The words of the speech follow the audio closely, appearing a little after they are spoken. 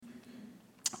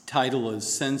title is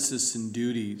Census and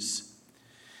Duties.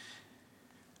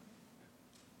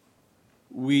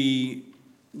 We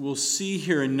will see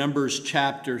here in Numbers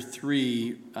chapter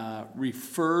 3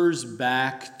 refers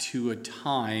back to a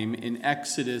time in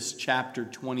Exodus chapter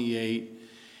 28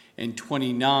 and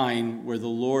 29 where the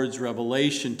Lord's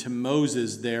revelation to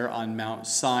Moses there on Mount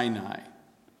Sinai.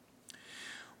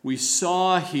 We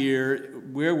saw here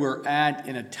where we're at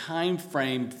in a time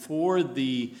frame for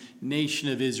the nation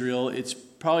of Israel. It's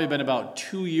probably been about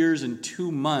 2 years and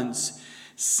 2 months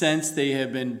since they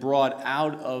have been brought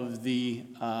out of the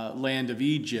land of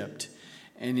Egypt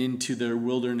and into their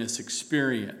wilderness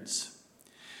experience.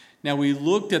 Now, we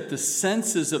looked at the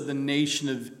census of the nation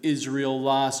of Israel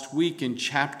last week in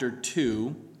chapter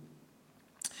 2.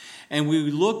 And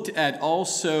we looked at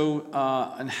also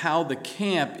on how the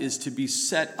camp is to be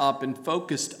set up and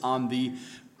focused on the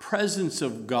presence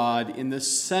of God in the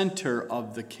center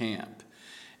of the camp.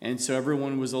 And so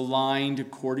everyone was aligned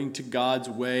according to God's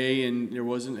way, and there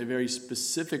wasn't a very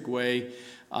specific way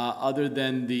other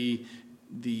than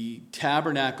the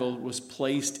tabernacle was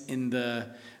placed in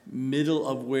the middle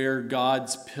of where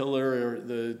God's pillar or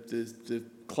the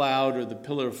cloud or the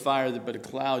pillar of fire, but a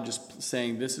cloud just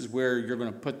saying, this is where you're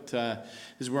going to put, this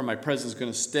is where my presence is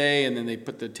going to stay. And then they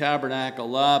put the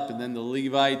tabernacle up, and then the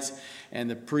Levites and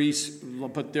the priests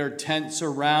put their tents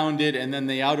around it. And then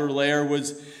the outer layer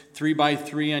was 3 by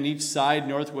 3 on each side,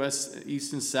 northwest,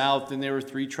 east, and south. And there were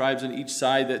 3 tribes on each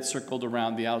side that circled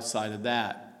around the outside of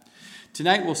that.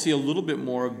 Tonight we'll see a little bit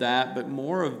more of that, but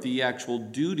more of the actual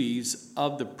duties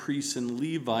of the priests and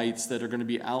Levites that are going to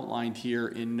be outlined here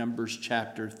in Numbers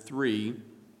chapter 3.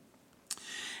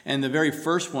 And the very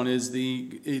first one is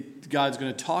God's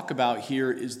going to talk about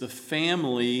here is the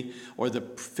family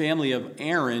of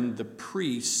Aaron, the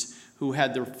priests, who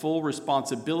had their full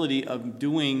responsibility of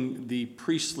doing the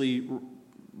priestly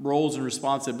roles and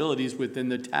responsibilities within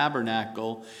the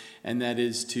tabernacle, and that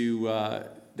is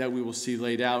that we will see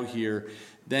laid out here.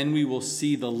 Then we will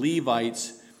see the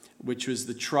Levites, which was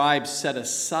the tribe set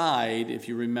aside, if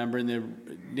you remember, in the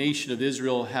nation of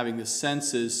Israel having the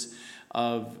census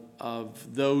of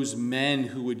those men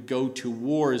who would go to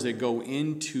war as they go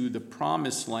into the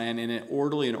promised land in an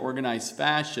orderly and organized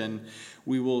fashion.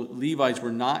 Levites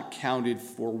were not counted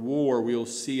for war. We will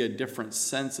see a different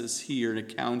census here, an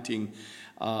accounting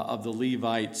of the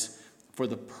Levites for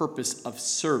the purpose of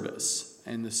service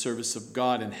and the service of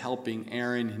God and helping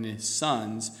Aaron and his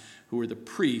sons, who were the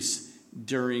priests,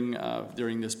 during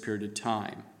this period of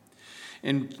time.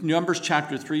 In Numbers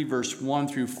chapter 3, verse 1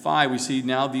 through 5, we see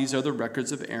now these are the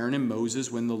records of Aaron and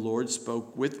Moses when the Lord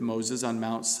spoke with Moses on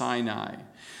Mount Sinai.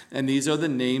 And these are the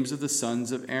names of the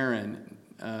sons of Aaron: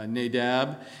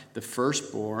 Nadab, the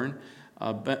firstborn,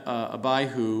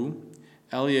 Abihu,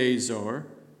 Eleazar,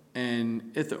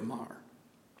 and Ithamar.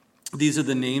 These are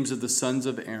the names of the sons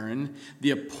of Aaron.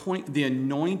 The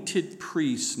anointed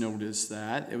priests, notice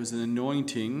that. It was an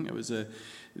anointing.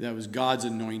 That was God's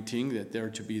anointing, that they're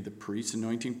to be the priests,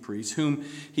 anointing priests, whom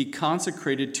he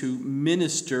consecrated to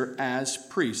minister as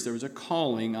priests. There was a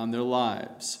calling on their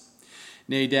lives.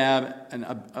 Nadab and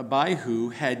Abihu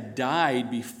had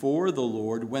died before the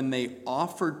Lord when they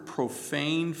offered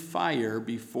profane fire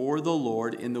before the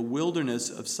Lord in the wilderness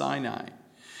of Sinai.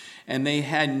 And they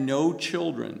had no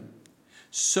children.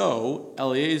 So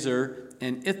Eleazar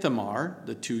and Ithamar,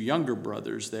 the 2 younger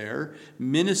brothers there,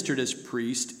 ministered as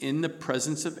priests in the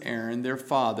presence of Aaron, their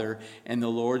father, and the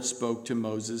Lord spoke to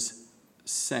Moses,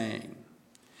 saying.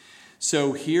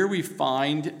 So here we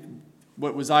find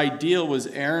what was ideal was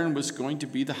Aaron was going to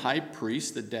be the high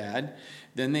priest, the dad.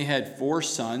 Then they had 4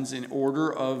 sons in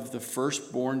order of the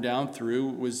firstborn down through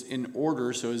was in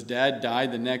order. So his dad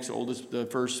died. The next oldest, the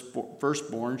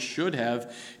firstborn should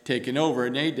have taken over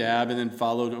Nadab, and then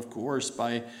followed, of course,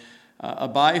 by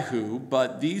Abihu.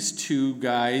 But these 2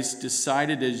 guys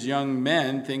decided as young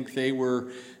men, think they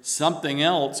were something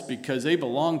else because they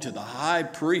belonged to the high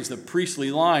priest, the priestly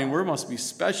line. We must be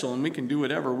special and we can do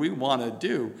whatever we want to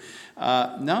do.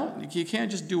 No, you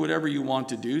can't just do whatever you want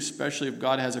to do, especially if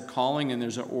God has a calling and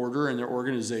there's an order in their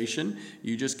organization.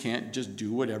 You just can't just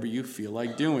do whatever you feel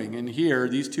like doing. And here,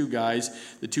 these 2 guys,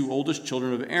 the 2 oldest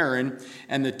children of Aaron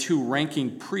and the 2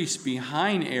 ranking priests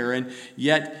behind Aaron,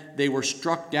 yet they were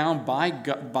struck down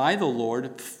by the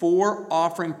Lord for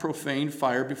offering profane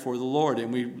fire before the Lord.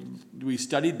 And we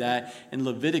studied that in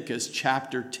Leviticus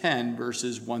chapter 10,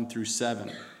 verses 1 through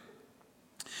 7.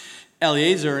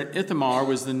 Eleazar and Ithamar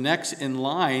was the next in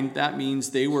line. That means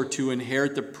they were to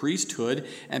inherit the priesthood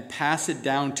and pass it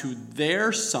down to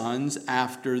their sons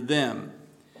after them.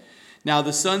 Now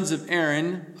the sons of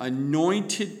Aaron,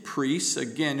 anointed priests,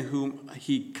 again, whom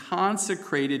he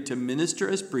consecrated to minister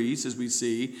as priests, as we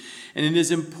see. And it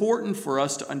is important for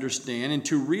us to understand and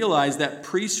to realize that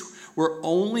priests were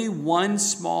only one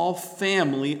small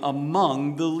family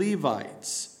among the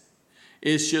Levites.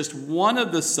 It's just one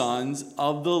of the sons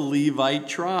of the Levite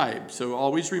tribe. So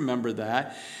always remember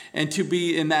that. And to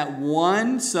be in that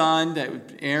one son,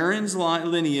 that Aaron's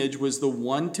lineage was the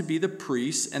one to be the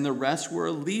priest, and the rest were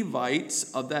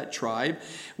Levites of that tribe,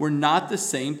 were not the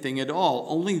same thing at all.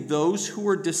 Only those who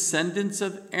were descendants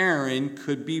of Aaron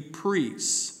could be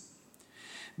priests.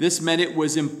 This meant it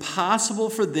was impossible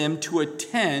for them to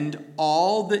attend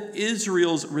all the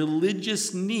Israel's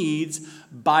religious needs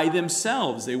by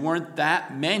themselves. They weren't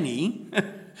that many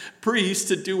priests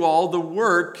to do all the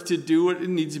work, to do what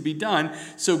needs to be done.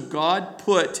 So God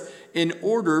put in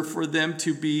order for them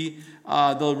to be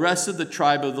the rest of the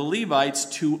tribe of the Levites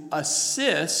to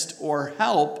assist or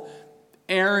help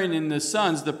Aaron and the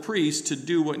sons, the priests, to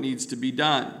do what needs to be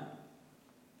done.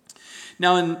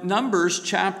 Now in Numbers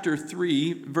chapter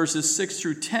 3, verses 6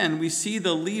 through 10, we see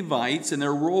the Levites and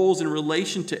their roles in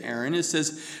relation to Aaron. It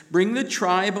says, "Bring the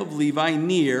tribe of Levi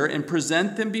near and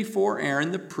present them before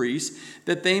Aaron the priest,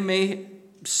 that they may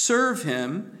serve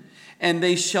him, and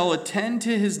they shall attend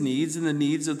to his needs and the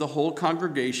needs of the whole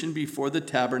congregation before the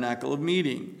tabernacle of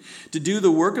meeting. To do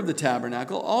the work of the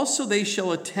tabernacle, also they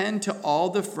shall attend to all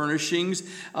the furnishings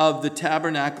of the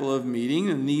tabernacle of meeting,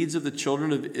 the needs of the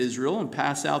children of Israel, and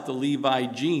pass out the Levi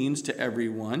genes to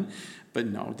everyone." But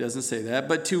no, it doesn't say that.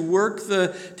 "But to work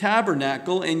the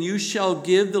tabernacle, and you shall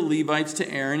give the Levites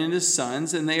to Aaron and his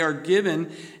sons, and they are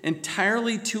given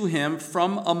entirely to him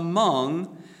from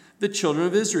among the children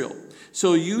of Israel.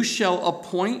 So you shall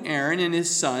appoint Aaron and his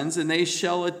sons, and they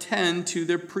shall attend to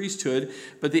their priesthood.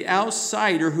 But the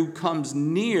outsider who comes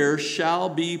near shall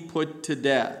be put to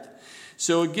death."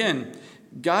 So again,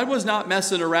 God was not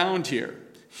messing around here.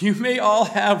 You may all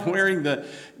have wearing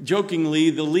jokingly,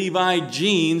 the Levi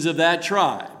genes of that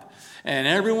tribe. And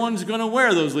everyone's going to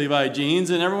wear those Levi genes,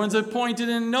 and everyone's appointed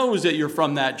and knows that you're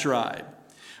from that tribe.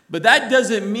 But that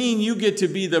doesn't mean you get to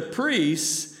be the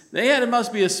priests. It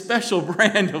must be a special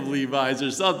brand of Levi's or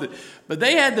something. But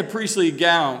they had the priestly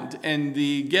gown and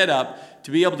the get-up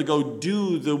to be able to go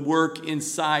do the work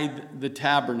inside the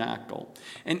tabernacle.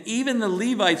 And even the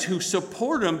Levites who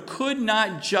support them could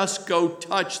not just go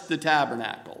touch the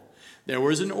tabernacle. There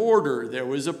was an order, there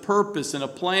was a purpose and a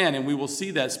plan, and we will see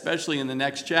that especially in the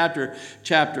next chapter,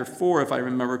 chapter 4, if I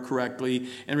remember correctly,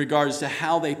 in regards to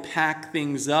how they pack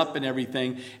things up and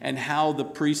everything, and how the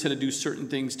priests had to do certain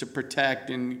things to protect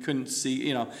and you couldn't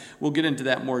see, we'll get into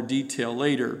that more detail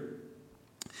later.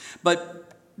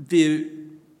 But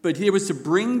it was to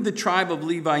bring the tribe of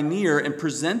Levi near and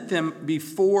present them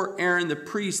before Aaron the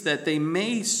priest that they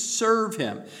may serve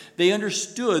him. They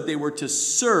understood they were to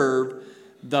serve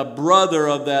the brother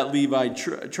of that Levi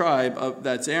tribe,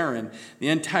 that's Aaron. The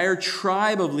entire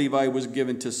tribe of Levi was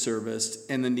given to service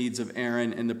in the needs of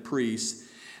Aaron and the priests.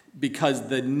 Because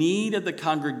the need of the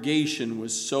congregation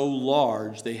was so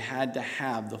large, they had to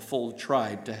have the full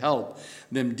tribe to help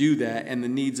them do that. And the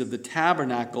needs of the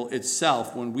tabernacle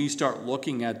itself, when we start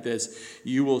looking at this,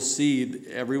 you will see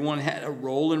everyone had a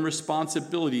role and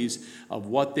responsibilities of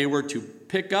what they were to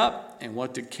pick up and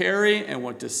what to carry and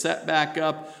what to set back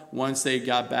up once they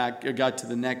got to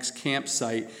the next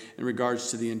campsite in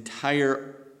regards to the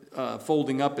entire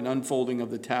folding up and unfolding of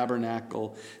the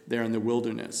tabernacle there in the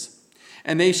wilderness.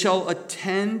 "And they shall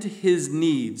attend his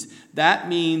needs." That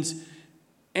means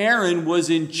Aaron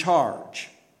was in charge.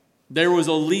 There was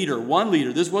a leader, one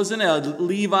leader. This wasn't a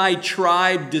Levi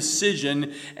tribe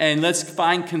decision, and let's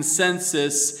find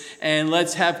consensus, and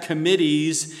let's have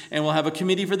committees, and we'll have a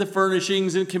committee for the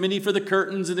furnishings, and a committee for the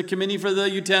curtains, and a committee for the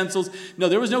utensils. No,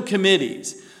 there was no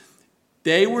committees.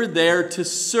 They were there to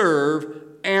serve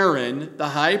Aaron, the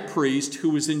high priest, who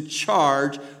was in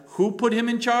charge. Who put him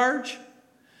in charge?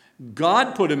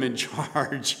 God put him in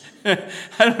charge. I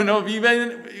don't know if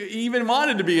he even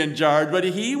wanted to be in charge, but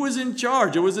he was in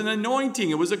charge. It was an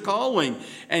anointing. It was a calling.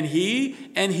 And he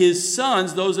and his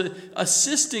sons, those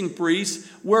assisting priests,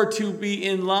 were to be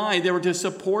in line. They were to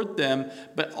support them.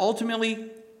 But ultimately,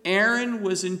 Aaron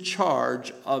was in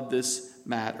charge of this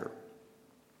matter.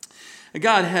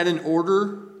 God had an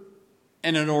order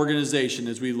and an organization,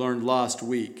 as we learned last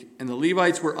week. And the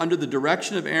Levites were under the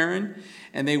direction of Aaron,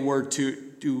 and they weren't to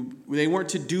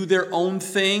do their own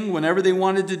thing whenever they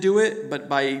wanted to do it, but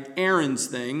by Aaron's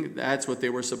thing, that's what they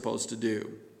were supposed to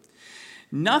do.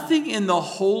 Nothing in the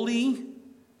holy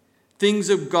things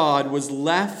of God was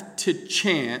left to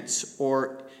chance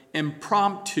or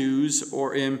impromptus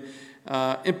or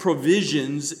and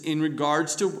provisions in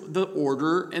regards to the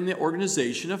order and the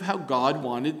organization of how God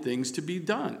wanted things to be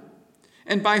done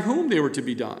and by whom they were to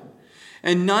be done.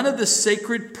 And none of the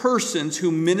sacred persons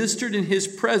who ministered in his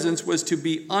presence was to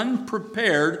be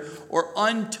unprepared or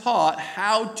untaught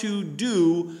how to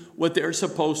do what they're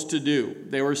supposed to do.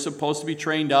 They were supposed to be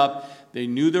trained up. They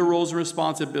knew their roles and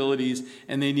responsibilities,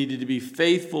 and they needed to be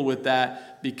faithful with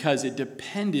that because it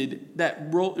depended, that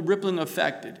rippling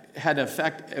effect had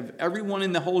effect of everyone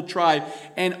in the whole tribe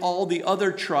and all the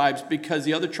other tribes, because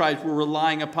the other tribes were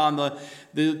relying upon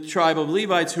the tribe of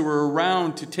Levites who were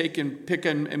around to take and pick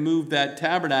and move that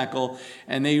tabernacle,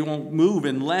 and they won't move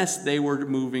unless they were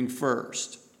moving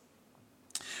first.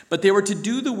 But they were to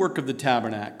do the work of the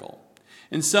tabernacle.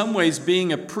 In some ways,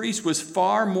 being a priest was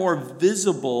far more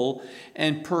visible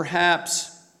and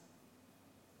perhaps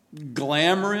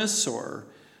glamorous or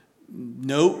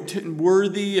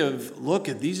noteworthy of, look,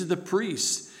 these are the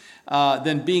priests,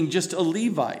 than being just a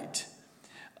Levite.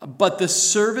 But the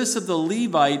service of the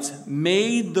Levites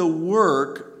made the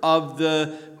work of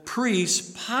the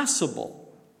priests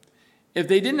possible. If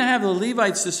they didn't have the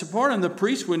Levites to support them, the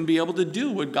priests wouldn't be able to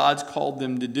do what God's called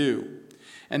them to do.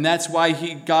 And that's why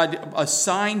God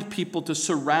assigned people to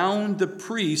surround the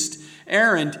priest,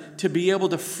 Aaron, to be able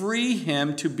to free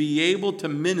him, to be able to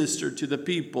minister to the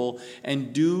people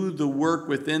and do the work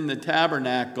within the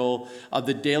tabernacle of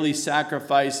the daily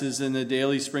sacrifices and the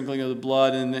daily sprinkling of the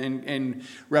blood and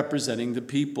representing the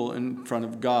people in front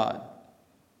of God.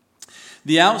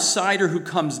 The outsider who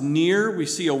comes near, we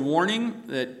see a warning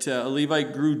that a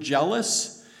Levite grew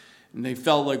jealous. And they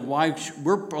felt like, why,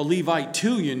 we're a Levite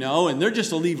too, and they're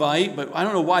just a Levite, but I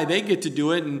don't know why they get to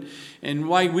do it and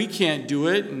why we can't do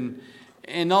it,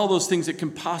 and all those things that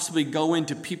can possibly go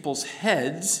into people's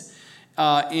heads.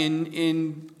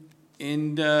 Even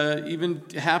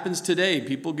happens today.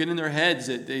 People get in their heads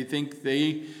that they think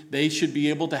they should be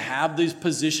able to have this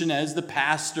position as the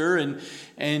pastor, and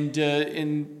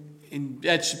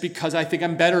that's because I think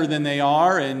I'm better than they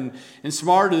are and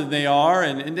smarter than they are.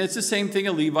 And it's the same thing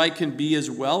a Levite can be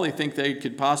as well. They think they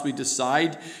could possibly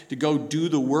decide to go do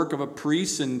the work of a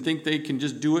priest and think they can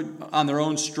just do it on their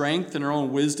own strength and their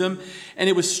own wisdom. And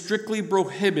it was strictly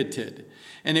prohibited.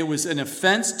 And it was an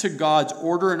offense to God's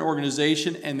order and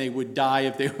organization, and they would die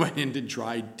if they went in and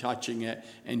tried touching it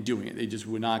and doing it. They just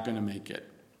were not going to make it.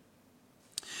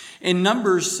 In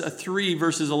Numbers 3,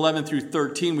 verses 11 through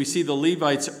 13, we see the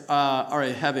Levites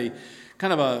have a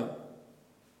kind of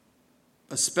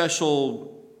a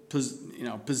special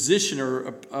position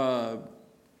or a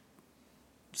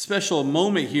special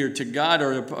moment here to God,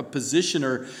 or a position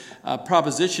or a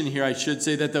proposition here, I should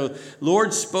say, that the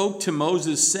Lord spoke to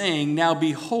Moses saying, "Now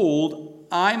behold,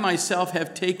 I myself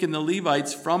have taken the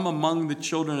Levites from among the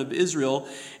children of Israel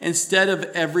instead of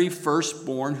every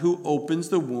firstborn who opens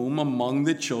the womb among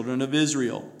the children of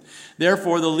Israel.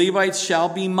 Therefore the Levites shall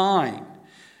be mine.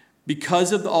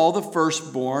 Because of all the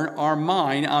firstborn are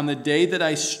mine, on the day that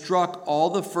I struck all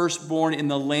the firstborn in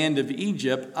the land of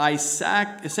Egypt, I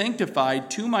sanctified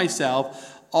to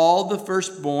myself all the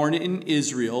firstborn in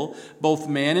Israel, both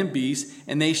man and beast,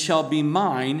 and they shall be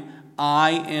mine.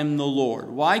 I am the Lord."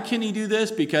 Why can he do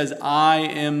this? Because I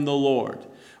am the Lord.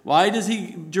 Why does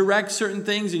he direct certain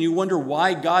things and you wonder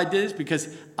why God did this? Because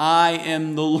I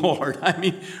am the Lord. I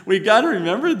mean, we got to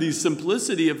remember the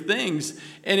simplicity of things,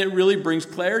 and it really brings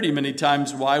clarity many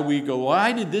times why we go,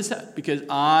 why did this happen? Because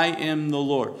I am the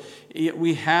Lord.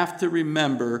 We have to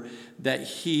remember that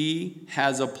he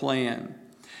has a plan.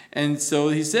 And so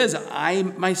he says, I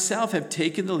myself have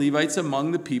taken the Levites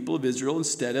among the people of Israel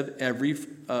instead of every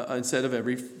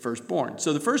firstborn.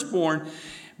 So the firstborn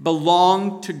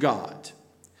belonged to God.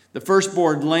 The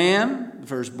firstborn lamb, the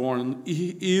firstborn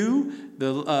ewe,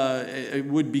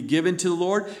 would be given to the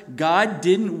Lord. God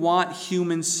didn't want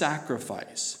human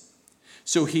sacrifice.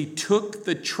 So he took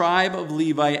the tribe of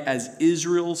Levi as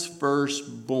Israel's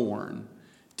firstborn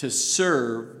to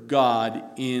serve God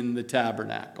in the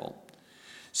tabernacle.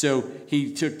 So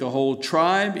he took the whole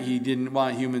tribe. He didn't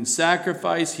want human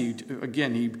sacrifice. He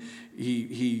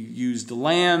used the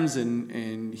lambs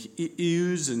and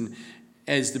ewes and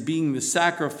as being the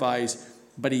sacrifice,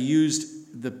 but he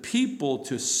used the people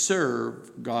to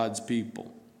serve God's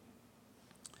people.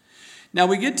 Now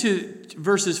we get to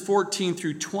verses 14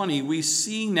 through 20. We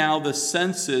see now the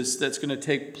census that's going to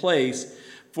take place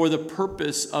for the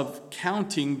purpose of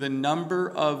counting the number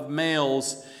of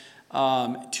males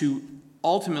to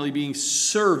ultimately being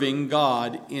serving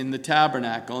God in the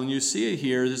tabernacle. And you see it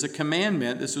here, there's a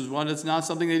commandment. This was one that's not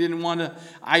something they didn't want to,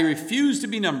 I refuse to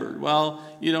be numbered. Well,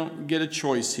 you don't get a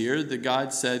choice here. The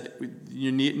God said,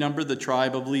 you need number the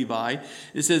tribe of Levi.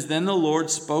 It says, then the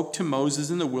Lord spoke to Moses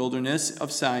in the wilderness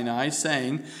of Sinai,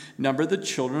 saying, number the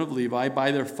children of Levi by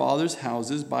their fathers'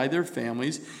 houses, by their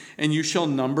families, and you shall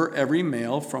number every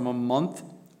male from a month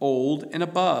old and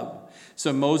above.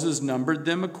 So Moses numbered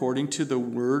them according to the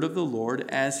word of the Lord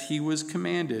as he was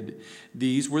commanded.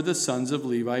 These were the sons of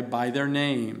Levi by their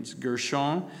names: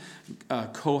 Gershon,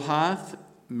 Kohath,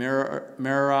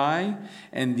 Merari,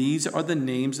 and these are the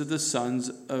names of the sons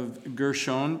of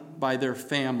Gershon by their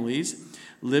families: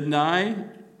 Libni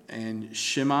and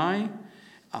Shimei.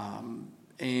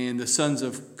 And the sons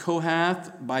of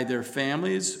Kohath by their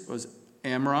families was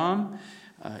Amram,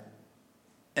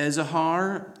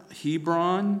 Ezahar,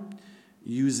 Hebron,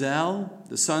 Uzel.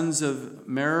 The sons of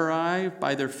Merari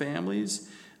by their families.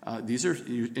 These are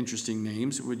interesting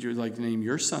names. Would you like to name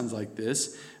your sons like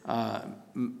this? Malai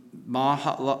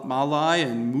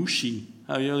and Mushi.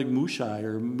 How do you like Mushai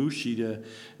or Mushi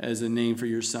as a name for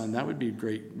your son? That would be a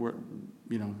great word,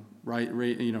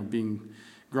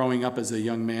 growing up as a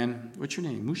young man. What's your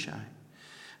name? Mushai.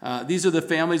 These are the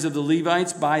families of the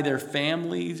Levites by their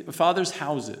families, fathers'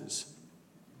 houses.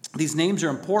 These names are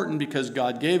important because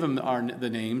God gave them the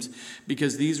names,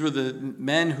 because these were the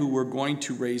men who were going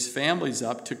to raise families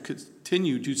up to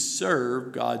continue to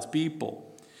serve God's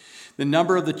people. The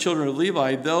number of the children of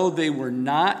Levi, though they were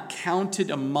not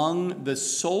counted among the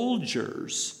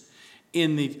soldiers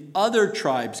in the other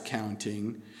tribes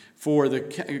counting for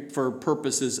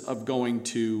purposes of going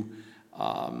to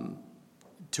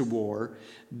war,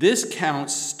 this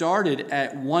count started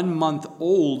at 1 month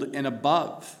old and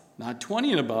above. Not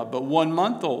 20 and above, but 1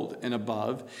 month old and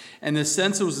above. And the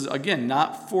census was, again,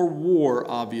 not for war,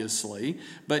 obviously,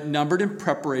 but numbered in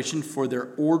preparation for their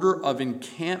order of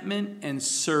encampment and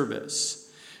service.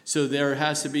 So there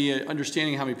has to be an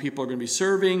understanding how many people are going to be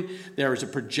serving. There is a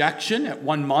projection at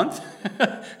 1 month.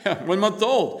 1 month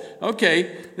old.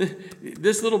 Okay,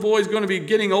 this little boy is going to be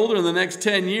getting older in the next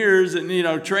 10 years, and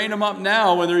train them up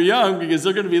now when they're young, because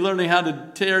they're going to be learning how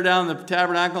to tear down the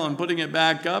tabernacle and putting it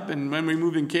back up, and when we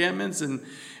move encampments and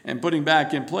putting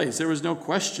back in place. There was no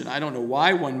question. I don't know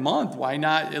why 1 month. Why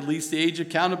not at least the age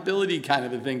accountability kind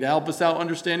of a thing to help us out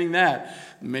understanding that?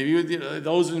 Maybe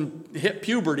those in hit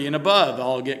puberty and above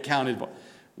all get counted.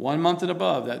 1 month and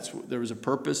above, there was a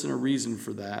purpose and a reason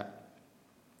for that.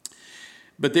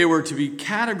 But they were to be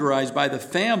categorized by the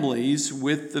families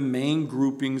with the main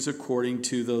groupings according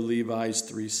to the Levi's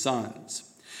 3 sons.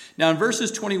 Now in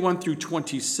verses 21 through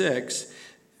 26,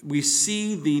 we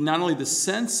see not only the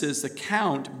census, the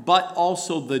count, but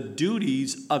also the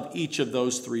duties of each of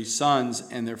those 3 sons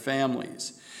and their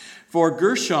families. For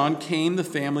Gershon came the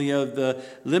family of the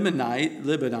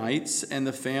Libanites and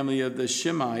the family of the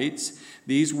Shimeites.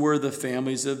 These were the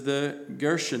families of the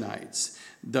Gershonites.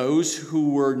 Those who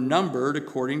were numbered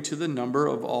according to the number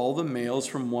of all the males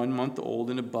from 1 month old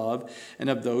and above, and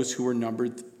of those who were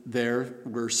numbered there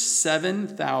were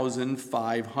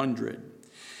 7,500.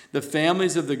 The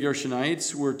families of the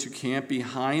Gershonites were to camp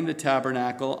behind the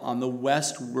tabernacle on the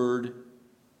westward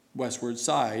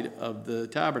side of the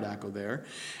tabernacle there.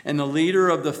 And the leader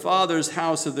of the father's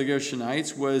house of the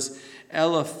Gershonites was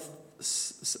Elisaph,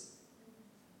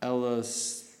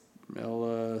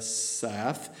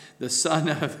 the son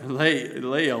of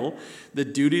Lael. The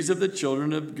duties of the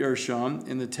children of Gershon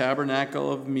in the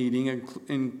tabernacle of meeting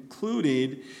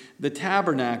included the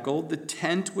tabernacle, the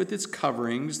tent with its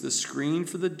coverings, the screen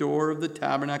for the door of the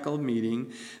tabernacle of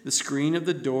meeting, the screen of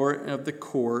the door of the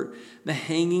court, the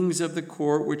hangings of the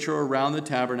court which are around the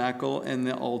tabernacle and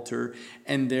the altar,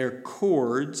 and their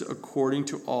cords according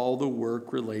to all the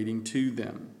work relating to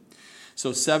them.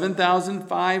 So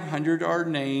 7,500 are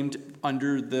named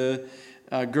under the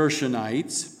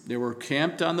Gershonites. They were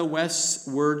camped on the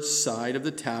westward side of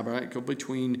the tabernacle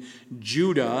between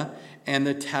Judah and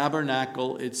the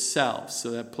tabernacle itself.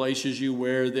 So that places you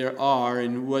where there are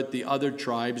and what the other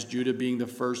tribes, Judah being the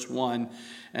first one,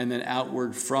 and then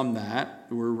outward from that,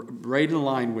 were right in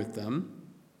line with them.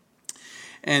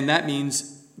 And that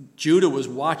means Judah was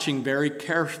watching very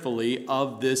carefully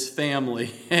of this family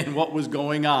and what was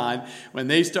going on. When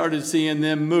they started seeing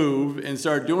them move and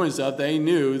start doing stuff, they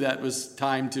knew that was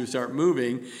time to start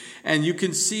moving. And you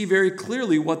can see very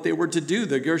clearly what they were to do.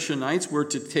 The Gershonites were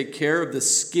to take care of the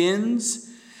skins,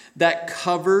 that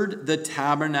covered the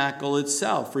tabernacle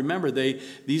itself. Remember,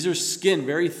 these are skin,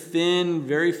 very thin,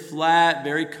 very flat,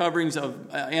 very coverings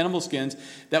of animal skins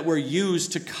that were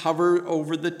used to cover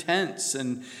over the tents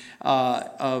and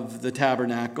of the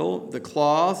tabernacle, the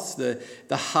cloths, the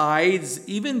hides,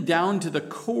 even down to the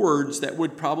cords that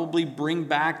would probably bring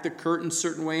back the curtain a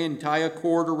certain way and tie a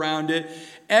cord around it.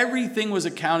 Everything was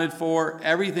accounted for.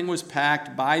 Everything was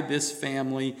packed by this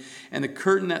family. And the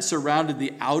curtain that surrounded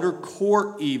the outer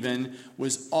court even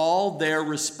was all their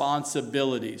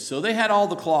responsibility. So they had all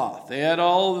the cloth. They had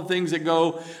all the things that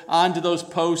go onto those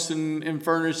posts and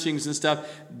furnishings and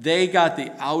stuff. They got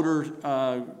the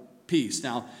outer piece.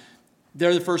 Now,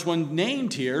 they're the first one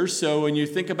named here, so when you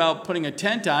think about putting a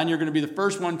tent on, you're going to be the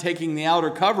first one taking the outer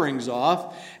coverings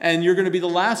off, and you're going to be the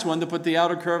last one to put the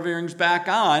outer coverings back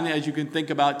on, as you can think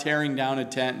about tearing down a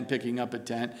tent and picking up a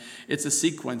tent. It's a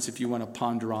sequence if you want to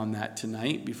ponder on that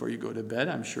tonight before you go to bed.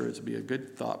 I'm sure it'll be a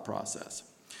good thought process.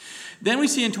 Then we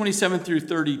see in 27 through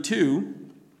 32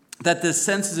 that the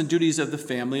census and duties of the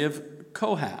family of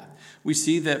Kohath. We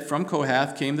see that from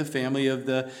Kohath came the family of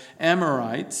the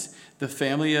Amorites, the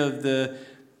family of the,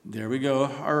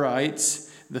 Arites,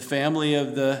 the family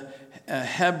of the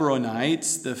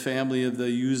Hebronites, the family of the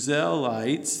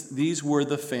Uzzielites. These were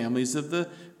the families of the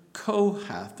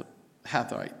Kohathites.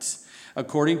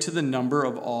 According to the number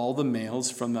of all the males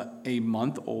from a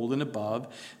month old and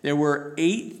above, there were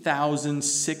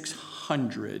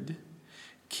 8,600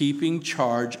 keeping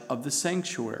charge of the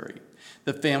sanctuary.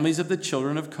 The families of the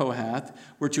children of Kohath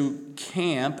were to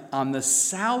camp on the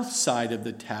south side of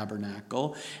the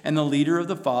tabernacle, and the leader of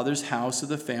the father's house of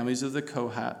the families of the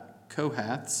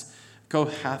Kohathites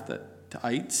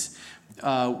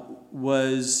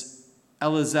was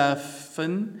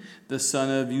Elizaphan, the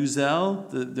son of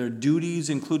Uziel. Their duties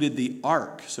included the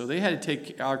ark, so they had to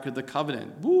take the Ark of the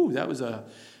Covenant. That was a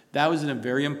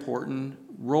very important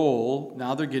role.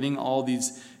 Now they're getting all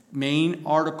these main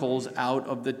articles out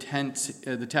of the tent,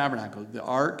 the tabernacle: the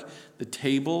ark, the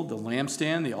table, the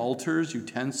lampstand, the altars,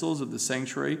 utensils of the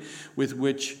sanctuary with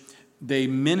which they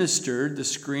ministered, the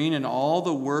screen, and all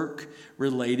the work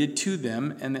related to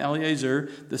them. And Eleazar,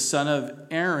 the son of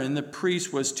Aaron, the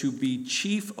priest, was to be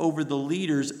chief over the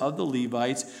leaders of the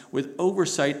Levites, with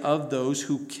oversight of those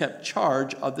who kept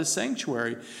charge of the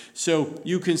sanctuary. So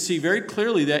you can see very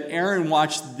clearly that Aaron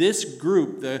watched this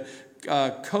group, the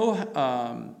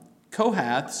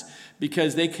Kohaths,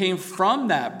 because they came from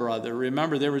that brother.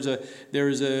 Remember, there was a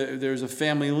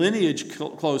family lineage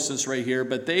closeness right here,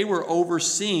 but they were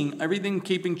overseeing everything,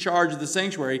 keeping charge of the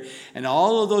sanctuary, and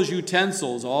all of those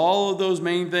utensils, all of those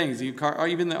main things,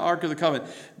 even the Ark of the Covenant,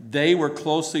 they were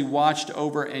closely watched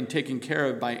over and taken care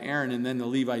of by Aaron, and then the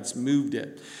Levites moved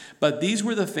it. But these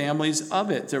were the families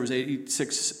of it. There was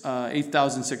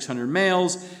 8,600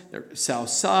 males. They're south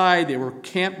side. They were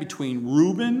camped between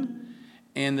Reuben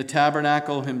and the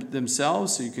tabernacle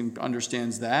themselves, so you can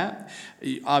understand that.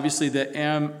 Obviously, the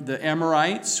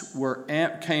Amorites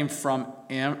came from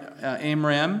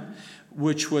Amram,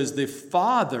 which was the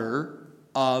father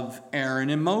of Aaron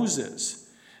and Moses.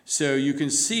 So you can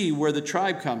see where the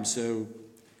tribe comes. So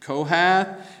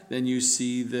Kohath, then you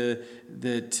see that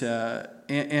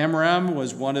Amram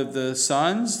was one of the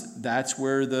sons. That's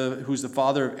who's the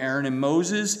father of Aaron and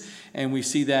Moses. And we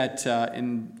see that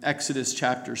in Exodus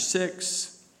chapter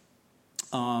 6.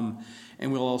 And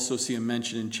we'll also see a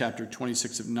mention in chapter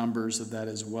 26 of Numbers of that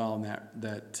as well, in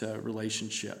that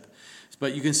relationship.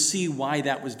 But you can see why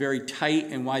that was very tight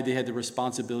and why they had the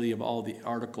responsibility of all the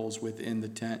articles within the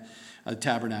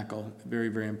tabernacle. Very,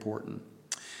 very important.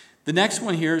 The next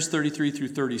one here is 33 through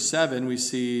 37. We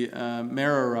see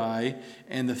Merari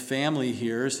and the family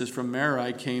here. It says, from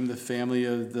Merari came the family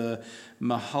of the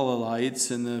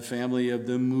Mahalalites and the family of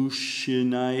the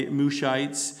Mushites.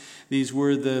 These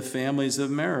were the families of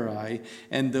Merari.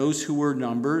 And those who were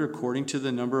numbered, according to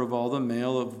the number of all the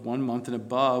male of 1 month and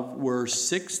above, were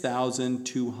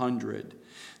 6,200.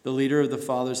 The leader of the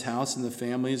father's house and the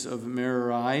families of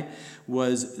Merari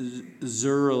was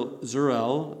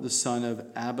Zerel, the son of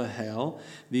Abihail.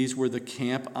 These were the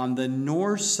camp on the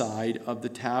north side of the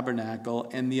tabernacle,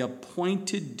 and the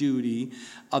appointed duty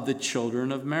of the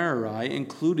children of Merari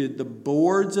included the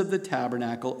boards of the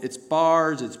tabernacle, its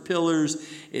bars, its pillars,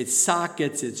 its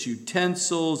sockets, its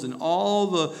utensils, and all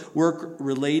the work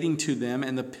relating to them,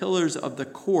 and the pillars of the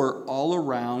court all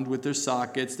around with their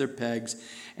sockets, their pegs,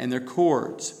 and their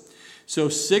cords. So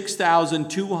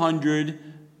 6,200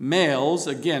 males.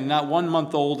 Again, not 1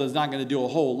 month old is not going to do a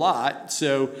whole lot.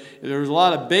 So there's a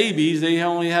lot of babies. They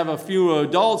only have a few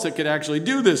adults that could actually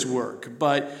do this work.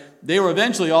 But they were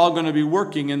eventually all going to be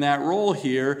working in that role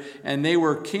here, and they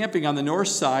were camping on the north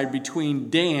side between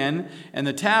Dan and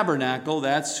the tabernacle.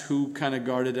 That's who kind of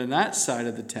guarded on that side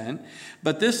of the tent.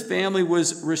 But this family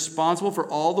was responsible for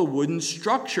all the wooden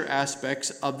structure aspects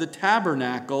of the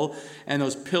tabernacle, and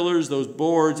those pillars, those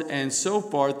boards, and so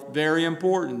forth. Very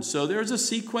important. So there's a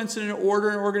sequence and an order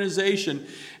and organization,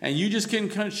 and you just can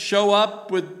kind of show up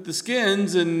with the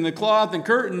skins and the cloth and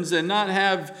curtains and not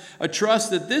have a trust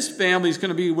that this family is going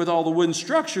to be with all the wooden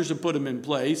structures to put them in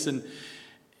place. And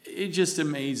it's just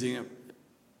amazing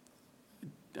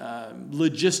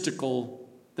logistical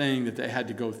thing that they had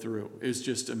to go through. It's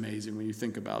just amazing when you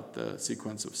think about the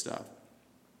sequence of stuff.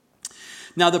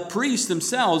 Now the priests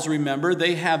themselves, remember,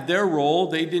 they have their role.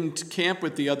 They didn't camp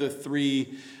with the other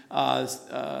three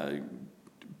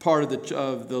part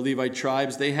of the Levite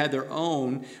tribes. They had their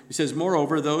own. It says,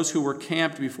 moreover, those who were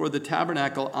camped before the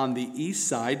tabernacle on the east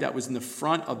side, that was in the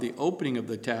front of the opening of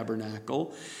the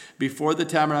tabernacle, before the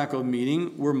tabernacle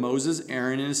meeting, were Moses,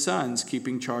 Aaron, and his sons,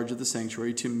 keeping charge of the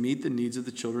sanctuary to meet the needs of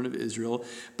the children of Israel.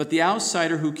 But the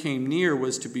outsider who came near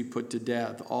was to be put to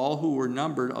death. All who were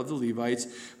numbered of the Levites,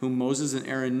 whom Moses and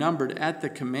Aaron numbered at the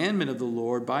commandment of the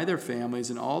Lord by their families,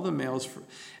 and all the males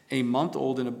a month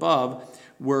old and above,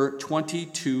 were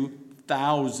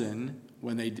 22,000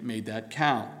 when they made that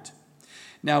count.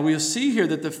 Now we'll see here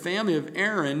that the family of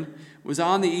Aaron was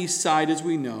on the east side, as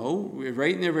we know,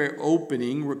 right in their very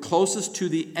opening. We're closest to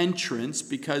the entrance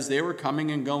because they were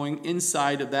coming and going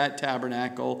inside of that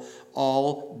tabernacle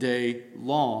all day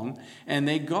long. And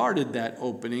they guarded that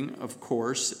opening, of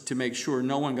course, to make sure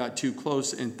no one got too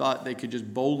close and thought they could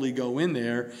just boldly go in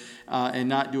there and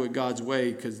not do it God's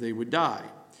way because they would die.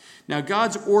 Now,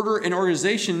 God's order and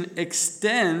organization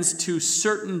extends to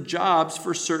certain jobs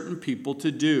for certain people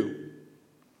to do.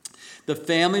 The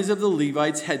families of the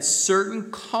Levites had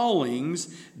certain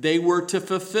callings they were to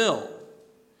fulfill.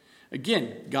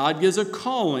 Again, God gives a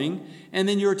calling, and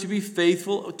then you're to be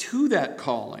faithful to that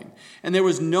calling. And there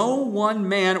was no one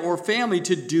man or family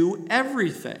to do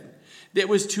everything. That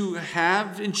was to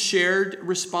have and shared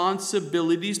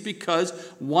responsibilities, because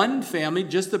one family,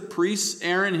 just the priests,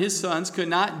 Aaron and his sons, could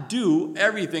not do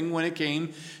everything when it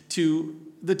came to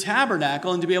the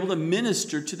tabernacle and to be able to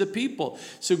minister to the people.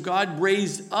 So God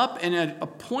raised up and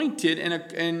appointed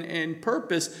and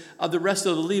purpose of the rest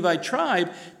of the Levi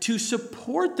tribe to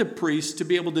support the priests to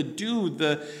be able to do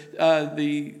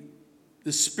the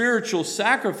spiritual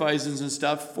sacrifices and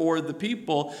stuff for the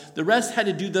people. The rest had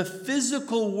to do the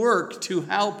physical work to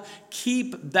help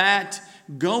keep that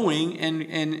going and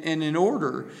in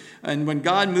order. And when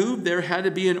God moved, there had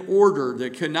to be an order. They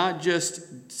could not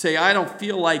just say, I don't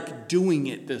feel like doing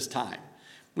it this time.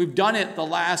 We've done it the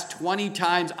last 20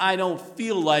 times. I don't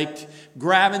feel like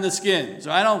grabbing the skins.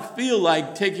 Or I don't feel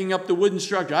like taking up the wooden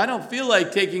structure. I don't feel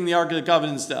like taking the Ark of the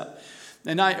Covenant stuff.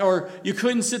 Or you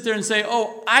couldn't sit there and say,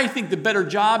 oh, I think the better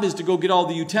job is to go get all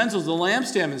the utensils, the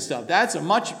lampstand and stuff. That's a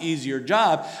much easier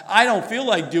job. I don't feel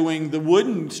like doing the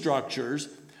wooden structures.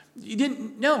 You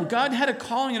didn't know. God had a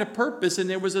calling and a purpose, and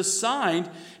there was assigned,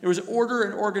 there was order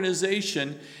and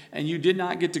organization, and you did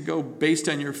not get to go based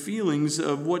on your feelings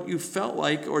of what you felt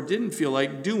like or didn't feel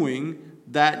like doing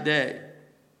that day.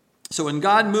 So when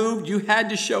God moved, you had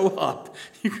to show up.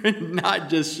 You could not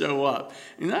just show up.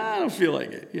 I don't feel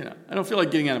like it. I don't feel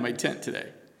like getting out of my tent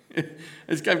today.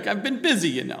 I've been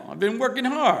busy, I've been working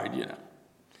hard,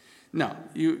 No,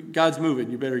 God's moving.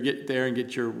 You better get there and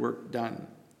get your work done.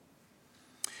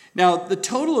 Now, the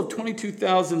total of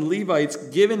 22,000 Levites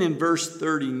given in verse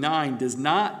 39 does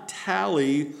not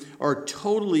tally or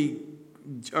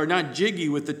not jiggy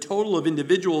with the total of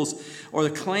individuals or the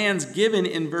clans given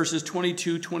in verses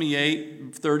 22,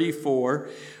 28, 34,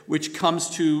 which comes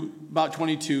to about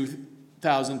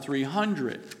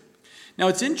 22,300. Now,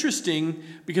 it's interesting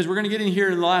because we're going to get in here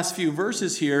in the last few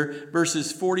verses here, verses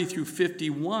 40 through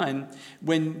 51,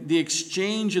 when the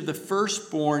exchange of the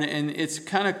firstborn, and it's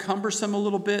kind of cumbersome a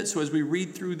little bit. So as we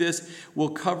read through this, we'll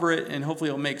cover it, and hopefully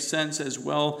it'll make sense as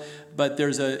well. But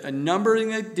there's a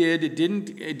numbering that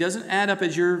it doesn't add up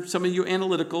as some of you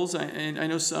analyticals. I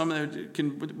know some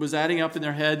was adding up in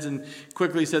their heads and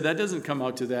quickly said that doesn't come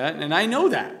out to that, and I know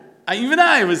that.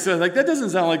 I was like, that doesn't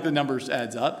sound like the numbers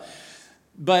adds up.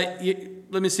 But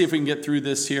let me see if we can get through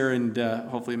this here, and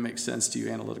hopefully it makes sense to you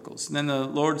analyticals. And then the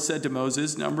Lord said to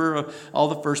Moses, number all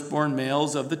the firstborn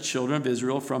males of the children of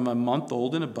Israel from a month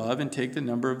old and above, and take the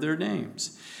number of their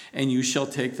names. And you shall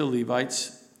take the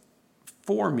Levites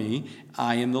for me.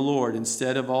 I am the Lord.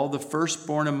 Instead of all the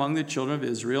firstborn among the children of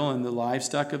Israel and the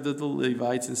livestock of the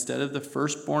Levites, instead of the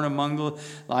firstborn among the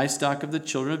livestock of the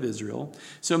children of Israel.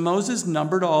 So Moses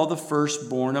numbered all the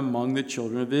firstborn among the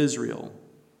children of Israel.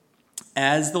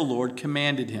 as the Lord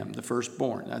commanded him, the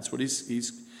firstborn. That's what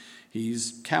he's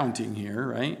counting here,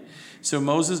 right? So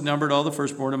Moses numbered all the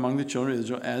firstborn among the children of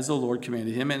Israel as the Lord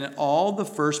commanded him, and all the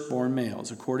firstborn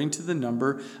males, according to the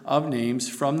number of names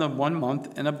from the 1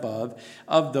 month and above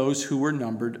of those who were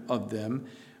numbered of them,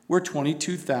 were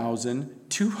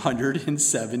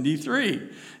 22,273.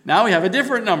 Now we have a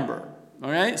different number. All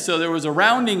right, so there was a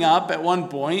rounding up at one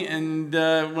point, and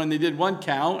when they did one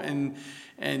count,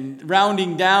 and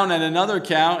rounding down at another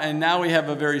count, and now we have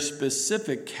a very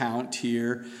specific count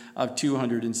here of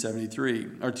 273,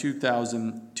 or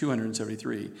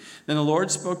 2,273. Then the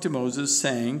Lord spoke to Moses,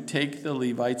 saying, "Take the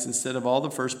Levites instead of all the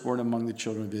firstborn among the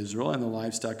children of Israel, and the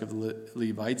livestock of the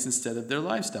Levites instead of their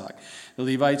livestock. The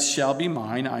Levites shall be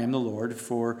mine, I am the Lord,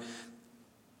 for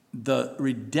the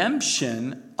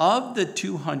redemption of the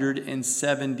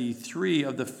 273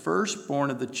 of the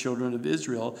firstborn of the children of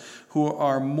Israel, who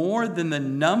are more than the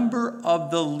number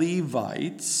of the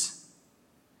Levites.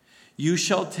 You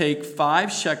shall take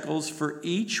 5 shekels for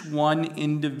each one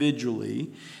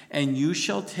individually, and you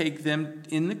shall take them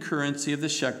in the currency of the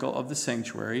shekel of the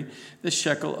sanctuary, the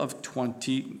shekel of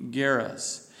 20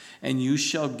 gerahs. And you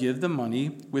shall give the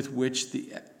money with which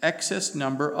the excess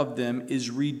number of them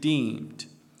is redeemed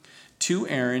to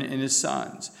Aaron and his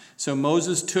sons." So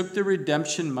Moses took the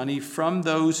redemption money from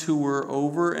those who were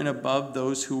over and above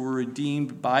those who were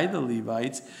redeemed by the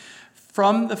Levites.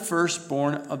 From the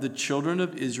firstborn of the children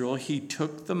of Israel, he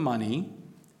took the money,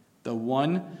 the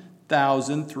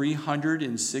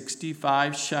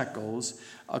 1,365 shekels,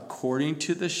 according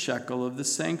to the shekel of the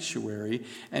sanctuary,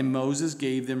 and Moses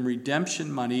gave them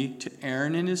redemption money to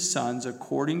Aaron and his sons,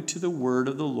 according to the word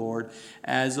of the Lord,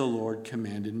 as the Lord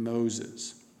commanded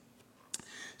Moses.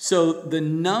 So the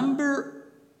number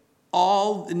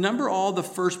all the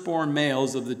firstborn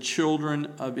males of the children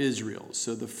of Israel.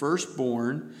 So the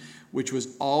firstborn, which was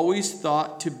always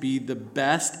thought to be the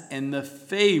best and the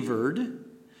favored,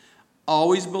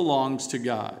 always belongs to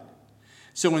God.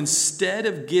 So instead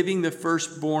of giving the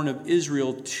firstborn of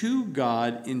Israel to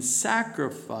God in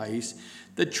sacrifice,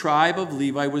 the tribe of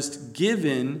Levi was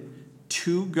given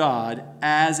to God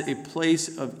as a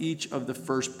place of each of the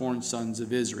firstborn sons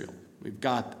of Israel. We've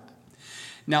got that.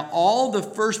 Now, all the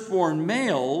firstborn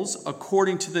males,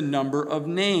 according to the number of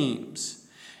names.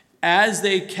 As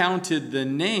they counted the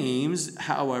names,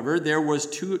 however, there was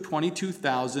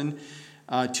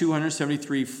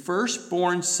 22,273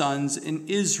 firstborn sons in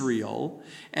Israel,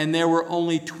 and there were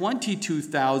only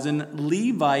 22,000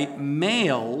 Levite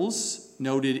males,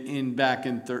 noted back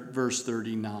in verse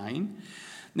 39.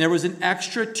 There was an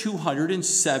extra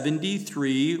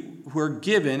 273 who were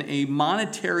given a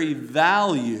monetary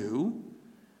value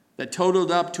that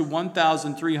totaled up to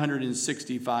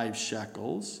 1,365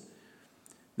 shekels.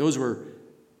 Those were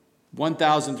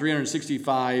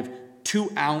 1,365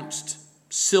 2-ounce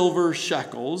silver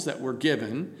shekels that were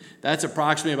given. That's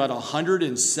approximately about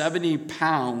 170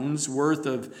 pounds worth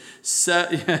of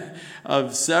several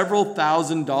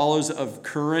 $1,000s of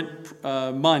current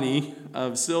money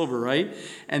of silver, right?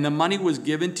 And the money was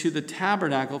given to the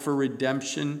tabernacle for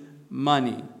redemption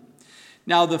money.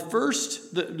 Now, the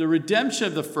redemption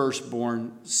of the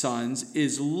firstborn sons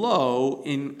is low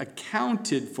in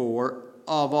accounted for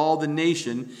of all the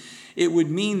nation. It would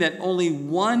mean that only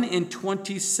 1 in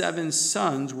 27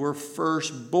 sons were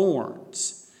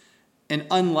firstborns, an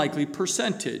unlikely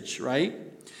percentage, right?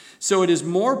 So it is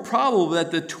more probable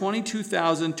that the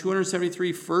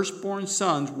 22,273 firstborn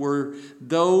sons were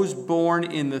those born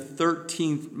in the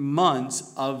 13th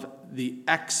months of the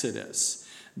Exodus.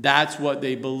 That's what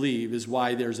they believe is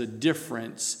why there's a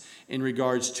difference in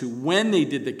regards to when they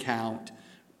did the count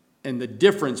and the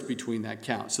difference between that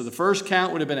count. So the first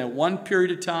count would have been at one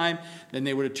period of time. Then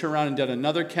they would have turned around and done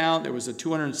another count. There was a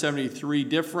 273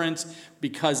 difference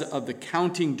because of the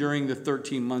counting during the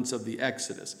 13 months of the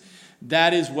Exodus.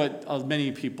 That is what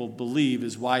many people believe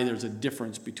is why there's a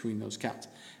difference between those counts.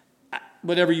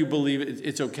 Whatever you believe,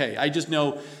 it's okay. I just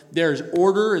know there's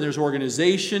order and there's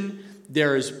organization.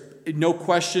 There's no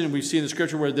question, we see in the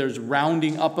scripture where there's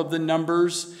rounding up of the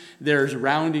numbers, there's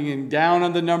rounding down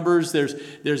on the numbers,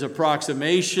 there's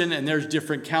approximation, and there's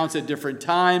different counts at different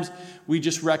times. We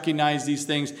just recognize these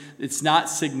things. It's not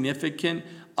significant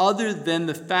other than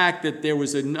the fact that there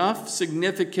was enough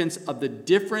significance of the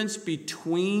difference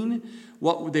between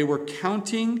what they were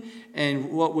counting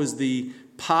and what was the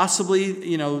possibly,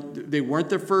 they weren't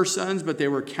the first sons, but they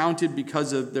were counted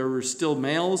because of there were still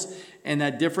males. And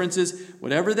that difference is,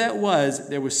 whatever that was,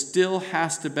 there was still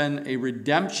has to have been a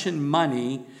redemption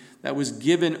money that was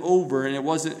given over, and it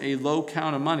wasn't a low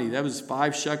count of money. That was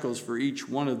 5 shekels for each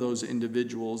one of those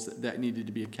individuals that needed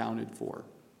to be accounted for.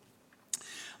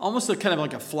 almost kind of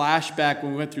like a flashback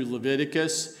when we went through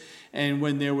Leviticus, and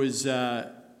when there was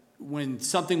when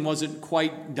something wasn't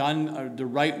quite done the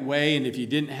right way, and if you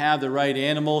didn't have the right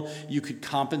animal, you could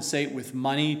compensate with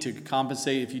money to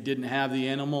compensate if you didn't have the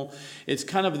animal. It's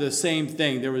kind of the same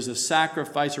thing. There was a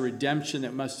sacrifice, a redemption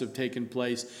that must have taken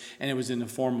place, and it was in the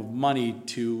form of money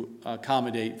to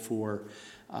accommodate for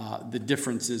the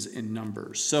differences in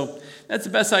numbers. So that's the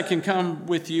best I can come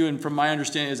with you, and from my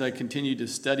understanding as I continue to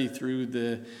study through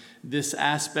this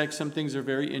aspect, some things are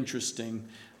very interesting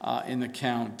in the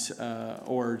count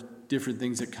or different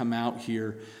things that come out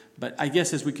here. But I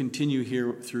guess as we continue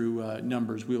here through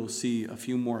Numbers, we will see a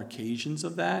few more occasions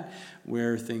of that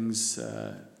where things,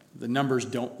 the numbers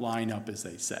don't line up as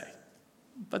they say.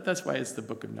 But that's why it's the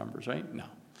book of Numbers, right? No.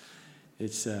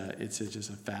 It's just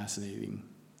a fascinating